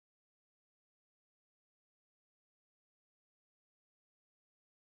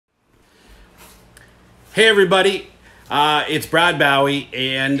Hey everybody, it's Brad Bowie,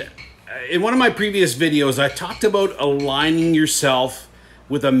 and in one of my previous videos I talked about aligning yourself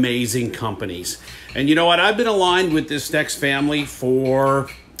with amazing companies. And you know what, I've been aligned with this next family for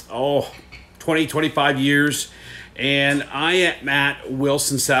 25 years, and I am at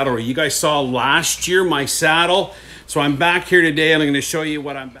Wilson Saddlery. You guys saw last year my saddle, so I'm back here today and I'm going to show you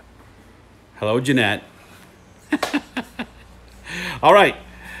what I'm back. Hello Jeanette. All right.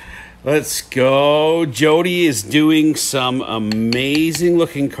 Let's go. Jody is doing some amazing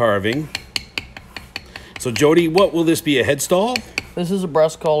looking carving. So Jody, what will this be, a head stall? This is a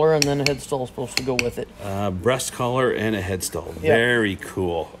breast collar, and then a head stall is supposed to go with it. Breast collar and a head stall. Yep. Very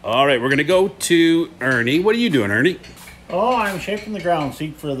cool. All right, we're going to go to Ernie. What are you doing, Ernie? Oh, I'm shaping the ground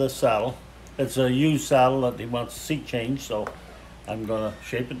seat for this saddle. It's a used saddle that he wants the seat changed, so I'm going to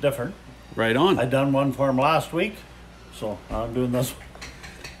shape it different. Right on. I done one for him last week, so I'm doing this one.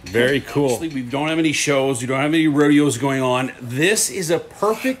 Very cool. We don't have any shows. We don't have any rodeos going on. This is a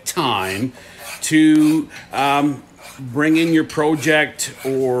perfect time to bring in your project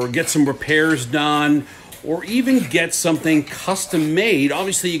or get some repairs done or even get something custom made.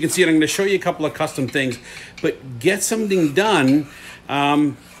 Obviously, you can see it. I'm going to show you a couple of custom things, but get something done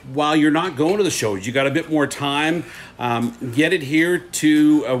while you're not going to the shows. You got a bit more time. Get it here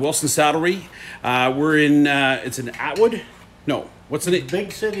to Wilson Saddlery. We're in, it's in Atwood? No. What's the name?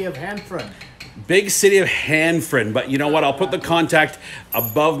 Big City of Hanford. Big City of Hanford. But you know what? I'll put the contact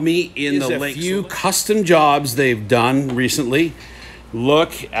above me in the link. A few custom jobs they've done recently.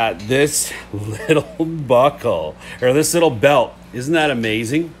 Look at this little buckle, or this little belt. Isn't that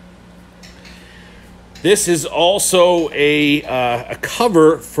amazing? This is also a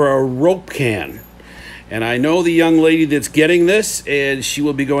cover for a rope can. And I know the young lady that's getting this, and she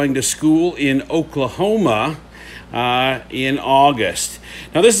will be going to school in Oklahoma in August.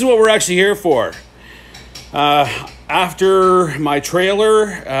 Now this is what we're actually here for. After my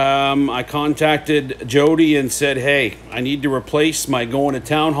trailer, I contacted Jody and said, hey, I need to replace my going to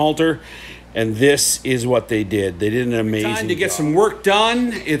town halter, and this is what they did. They did an amazing time to get some work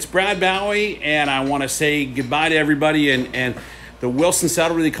done. It's Brad Bowie, and I want to say goodbye to everybody, and the Wilson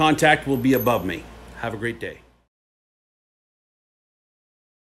Saddlery contact will be above me. Have a great day.